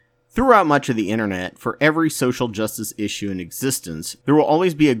Throughout much of the internet, for every social justice issue in existence, there will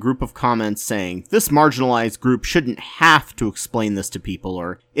always be a group of comments saying, this marginalized group shouldn't have to explain this to people,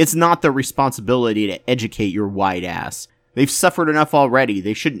 or it's not their responsibility to educate your white ass. They've suffered enough already,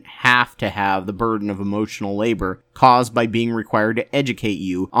 they shouldn't have to have the burden of emotional labor caused by being required to educate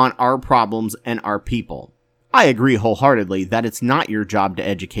you on our problems and our people. I agree wholeheartedly that it's not your job to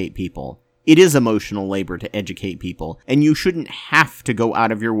educate people. It is emotional labor to educate people, and you shouldn't have to go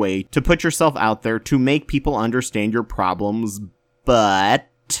out of your way to put yourself out there to make people understand your problems, but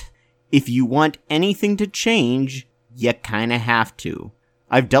if you want anything to change, you kinda have to.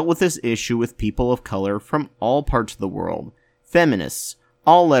 I've dealt with this issue with people of color from all parts of the world, feminists,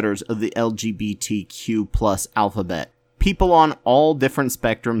 all letters of the LGBTQ+ alphabet, people on all different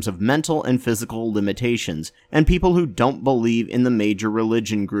spectrums of mental and physical limitations, and people who don't believe in the major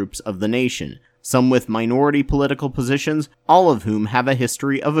religion groups of the nation, some with minority political positions, all of whom have a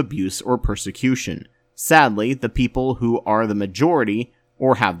history of abuse or persecution. Sadly, the people who are the majority,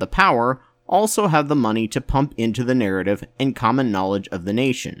 or have the power, also have the money to pump into the narrative and common knowledge of the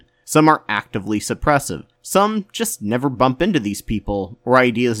nation. Some are actively suppressive. Some just never bump into these people or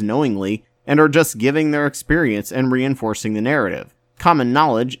ideas knowingly, and are just giving their experience and reinforcing the narrative. Common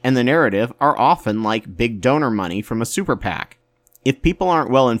knowledge and the narrative are often like big donor money from a super PAC. If people aren't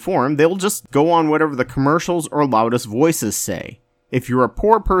well informed, they'll just go on whatever the commercials or loudest voices say. If you're a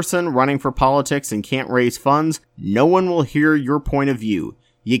poor person running for politics and can't raise funds, no one will hear your point of view.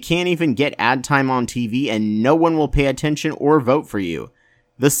 You can't even get ad time on TV and no one will pay attention or vote for you.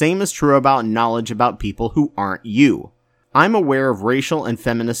 The same is true about knowledge about people who aren't you. I'm aware of racial and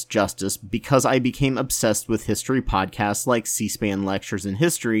feminist justice because I became obsessed with history podcasts like C-SPAN Lectures in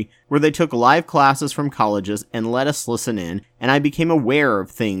History, where they took live classes from colleges and let us listen in, and I became aware of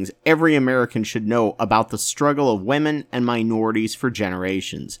things every American should know about the struggle of women and minorities for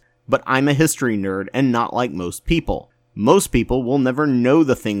generations. But I'm a history nerd and not like most people. Most people will never know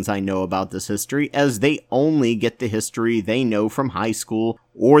the things I know about this history, as they only get the history they know from high school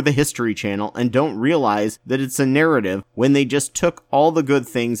or the History Channel and don't realize that it's a narrative when they just took all the good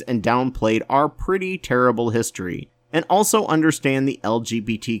things and downplayed our pretty terrible history. And also understand the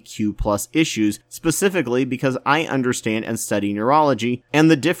LGBTQ+ issues, specifically because I understand and study neurology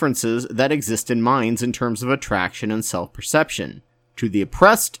and the differences that exist in minds in terms of attraction and self-perception. To the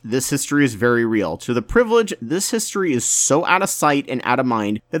oppressed, this history is very real. To the privileged, this history is so out of sight and out of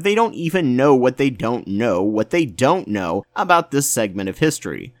mind that they don't even know what they don't know about this segment of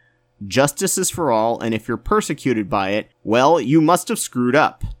history. Justice is for all, and if you're persecuted by it, well, you must have screwed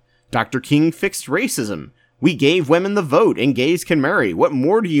up. Dr. King fixed racism. We gave women the vote, and gays can marry. What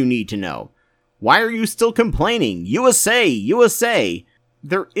more do you need to know? Why are you still complaining? USA! USA!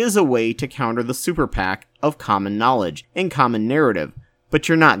 There is a way to counter the super PAC of common knowledge and common narrative, but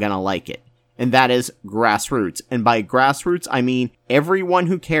you're not gonna like it. And that is grassroots. And by grassroots, I mean everyone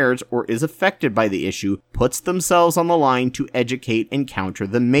who cares or is affected by the issue puts themselves on the line to educate and counter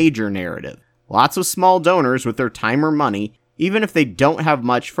the major narrative. Lots of small donors with their time or money, even if they don't have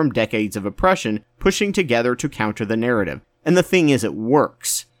much from decades of oppression, pushing together to counter the narrative. And the thing is, it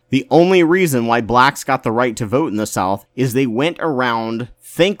works. The only reason why blacks got the right to vote in the South is they went around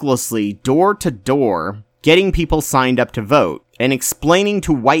thanklessly door to door getting people signed up to vote and explaining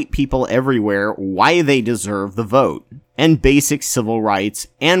to white people everywhere why they deserve the vote and basic civil rights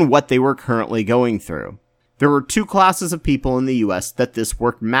and what they were currently going through. There were two classes of people in the US that this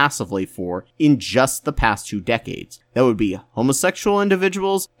worked massively for in just the past 2 decades. That would be homosexual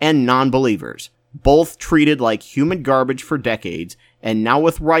individuals and non-believers, both treated like human garbage for decades, and now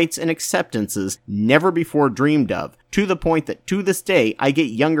with rights and acceptances never before dreamed of, to the point that to this day I get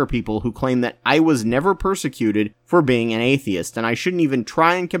younger people who claim that I was never persecuted for being an atheist and I shouldn't even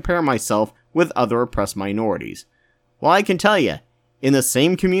try and compare myself with other oppressed minorities. Well, I can tell you, in the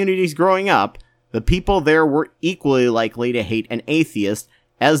same communities growing up, the people there were equally likely to hate an atheist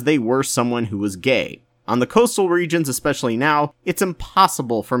as they were someone who was gay. On the coastal regions, especially now, it's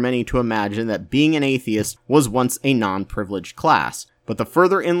impossible for many to imagine that being an atheist was once a non-privileged class. But the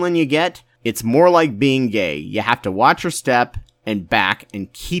further inland you get, it's more like being gay. You have to watch your step and back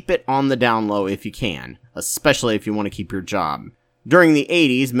and keep it on the down low if you can, especially if you want to keep your job. During the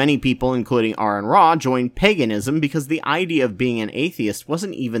 80s, many people, including Aaron Ra, joined paganism because the idea of being an atheist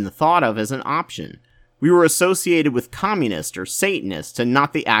wasn't even thought of as an option. We were associated with communists or Satanists, and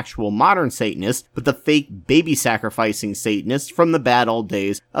not the actual modern Satanists, but the fake baby-sacrificing Satanists from the bad old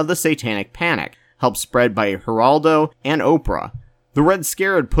days of the Satanic Panic, helped spread by Geraldo and Oprah. The Red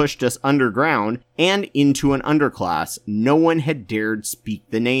Scare had pushed us underground and into an underclass no one had dared speak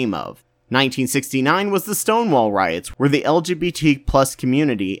the name of. 1969 was the Stonewall riots, where the LGBT plus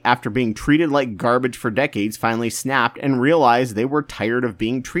community, after being treated like garbage for decades, finally snapped and realized they were tired of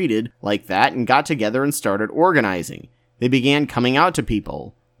being treated like that and got together and started organizing. They began coming out to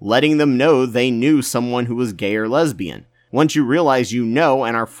people, letting them know they knew someone who was gay or lesbian. Once you realize you know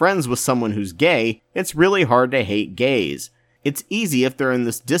and are friends with someone who's gay, it's really hard to hate gays. It's easy if they're in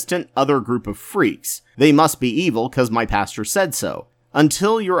this distant other group of freaks. They must be evil because my pastor said so.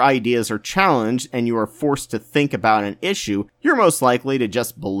 Until your ideas are challenged and you are forced to think about an issue, you're most likely to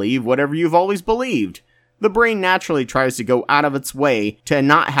just believe whatever you've always believed. The brain naturally tries to go out of its way to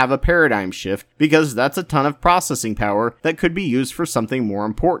not have a paradigm shift because that's a ton of processing power that could be used for something more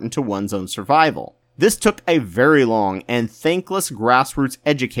important to one's own survival. This took a very long and thankless grassroots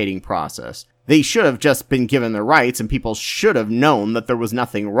educating process. They should have just been given their rights and people should have known that there was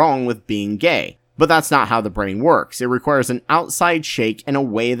nothing wrong with being gay. But that's not how the brain works. It requires an outside shake in a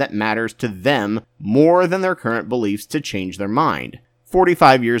way that matters to them more than their current beliefs to change their mind.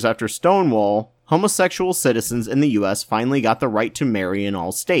 45 years after Stonewall, homosexual citizens in the US finally got the right to marry in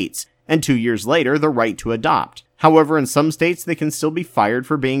all states, and 2 years later, the right to adopt. However, in some states, they can still be fired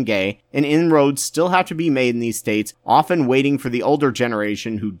for being gay, and inroads still have to be made in these states, often waiting for the older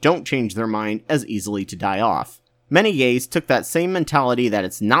generation who don't change their mind as easily to die off. Many gays took that same mentality that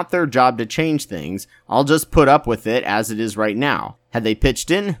it's not their job to change things, I'll just put up with it as it is right now. Had they pitched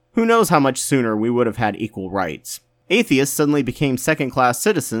in, who knows how much sooner we would have had equal rights. Atheists suddenly became second-class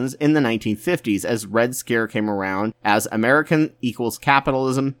citizens in the 1950s as Red Scare came around, as American equals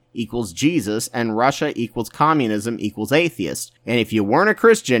capitalism equals Jesus, and Russia equals communism equals atheist. And if you weren't a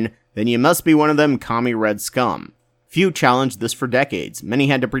Christian, then you must be one of them commie red scum. Few challenged this for decades. Many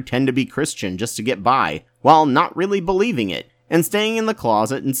had to pretend to be Christian just to get by, while not really believing it, and staying in the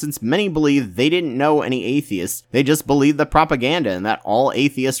closet, and since many believed they didn't know any atheists, they just believed the propaganda and that all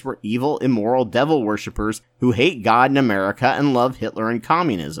atheists were evil, immoral devil worshippers who hate God and America and love Hitler and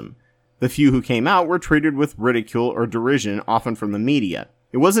communism. The few who came out were treated with ridicule or derision, often from the media.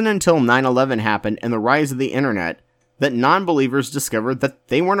 It wasn't until 9/11 happened and the rise of the internet that non-believers discovered that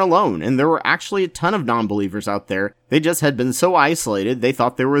they weren't alone, and there were actually a ton of non-believers out there. They just had been so isolated they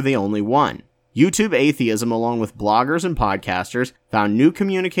thought they were the only one. YouTube atheism, along with bloggers and podcasters, found new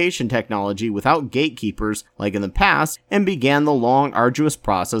communication technology without gatekeepers like in the past, and began the long, arduous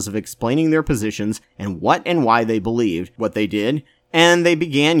process of explaining their positions and what and why they believed what they did, and they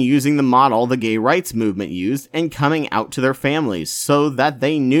began using the model the gay rights movement used and coming out to their families so that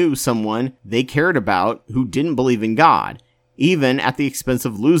they knew someone they cared about who didn't believe in God, even at the expense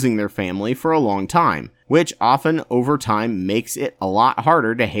of losing their family for a long time, which often over time makes it a lot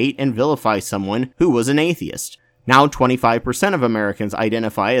harder to hate and vilify someone who was an atheist. Now 25% of Americans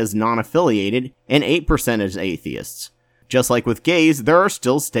identify as non-affiliated and 8% as atheists. Just like with gays, there are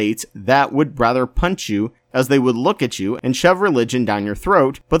still states that would rather punch you as they would look at you and shove religion down your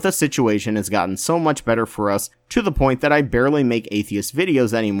throat, but the situation has gotten so much better for us to the point that I barely make atheist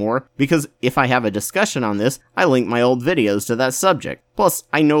videos anymore, because if I have a discussion on this, I link my old videos to that subject. Plus,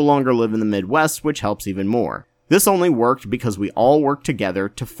 I no longer live in the Midwest, which helps even more. This only worked because we all worked together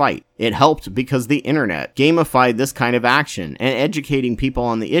to fight. It helped because the internet gamified this kind of action, and educating people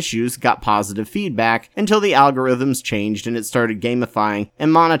on the issues got positive feedback until the algorithms changed and it started gamifying and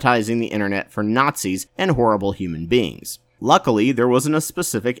monetizing the internet for Nazis and horrible human beings. Luckily, there wasn't a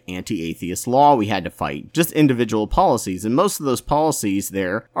specific anti-atheist law we had to fight, just individual policies, and most of those policies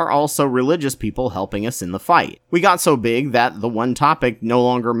there are also religious people helping us in the fight. We got so big that the one topic no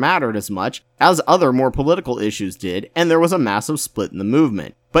longer mattered as much as other more political issues did, and there was a massive split in the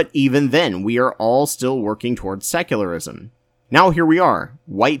movement. But even then, we are all still working towards secularism. Now here we are.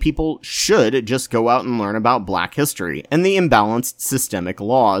 White people should just go out and learn about black history and the imbalanced systemic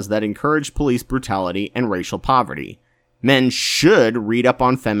laws that encourage police brutality and racial poverty. Men should read up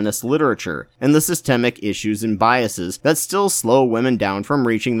on feminist literature and the systemic issues and biases that still slow women down from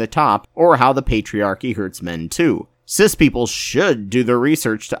reaching the top, or how the patriarchy hurts men too. Cis people should do their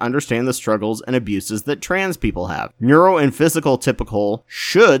research to understand the struggles and abuses that trans people have. Neuro and physical typical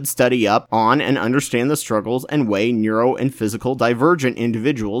should study up on and understand the struggles and way neuro and physical divergent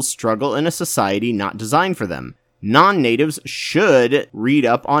individuals struggle in a society not designed for them. Non-natives should read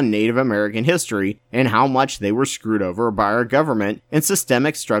up on Native American history and how much they were screwed over by our government and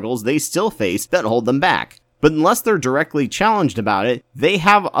systemic struggles they still face that hold them back. But unless they're directly challenged about it, they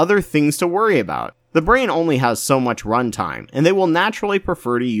have other things to worry about. The brain only has so much runtime, and they will naturally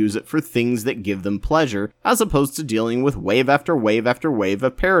prefer to use it for things that give them pleasure, as opposed to dealing with wave after wave after wave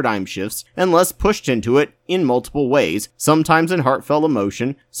of paradigm shifts, unless pushed into it in multiple ways, sometimes in heartfelt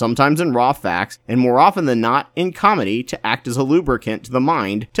emotion, sometimes in raw facts, and more often than not in comedy to act as a lubricant to the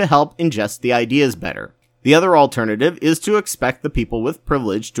mind to help ingest the ideas better. The other alternative is to expect the people with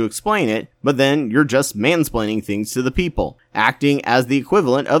privilege to explain it, but then you're just mansplaining things to the people, acting as the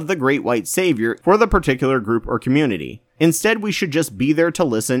equivalent of the great white savior for the particular group or community. Instead, we should just be there to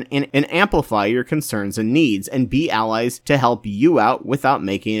listen and amplify your concerns and needs and be allies to help you out without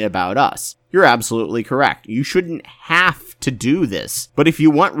making it about us. You're absolutely correct. You shouldn't have to do this, but if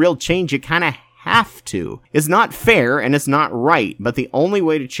you want real change, you kind of have to. It's not fair and it's not right, but the only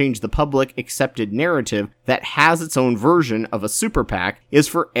way to change the public accepted narrative that has its own version of a super PAC is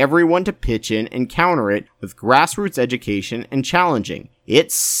for everyone to pitch in and counter it with grassroots education and challenging.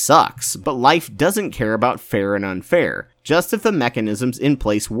 It sucks, but life doesn't care about fair and unfair, just if the mechanisms in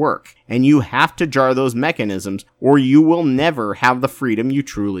place work, and you have to jar those mechanisms or you will never have the freedom you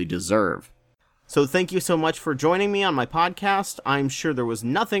truly deserve. So thank you so much for joining me on my podcast. I'm sure there was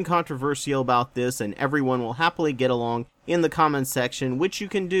nothing controversial about this, and everyone will happily get along in the comments section, which you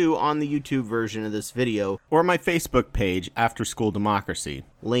can do on the YouTube version of this video, or my Facebook page, After School Democracy.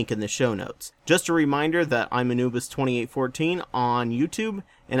 Link in the show notes. Just a reminder that I'm Anubis2814 on YouTube,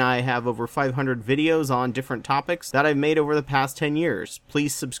 and I have over 500 videos on different topics that I've made over the past 10 years.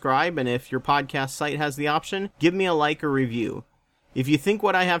 Please subscribe, and if your podcast site has the option, give me a like or review. If you think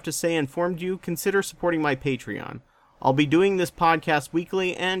what I have to say informed you, consider supporting my Patreon. I'll be doing this podcast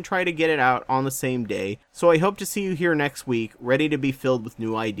weekly and try to get it out on the same day, so I hope to see you here next week, ready to be filled with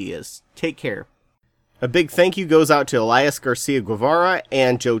new ideas. Take care. A big thank you goes out to Elias Garcia Guevara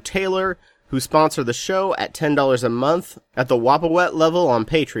and Joe Taylor, who sponsor the show at $10 a month at the Wapawet level on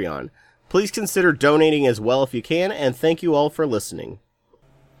Patreon. Please consider donating as well if you can, and thank you all for listening.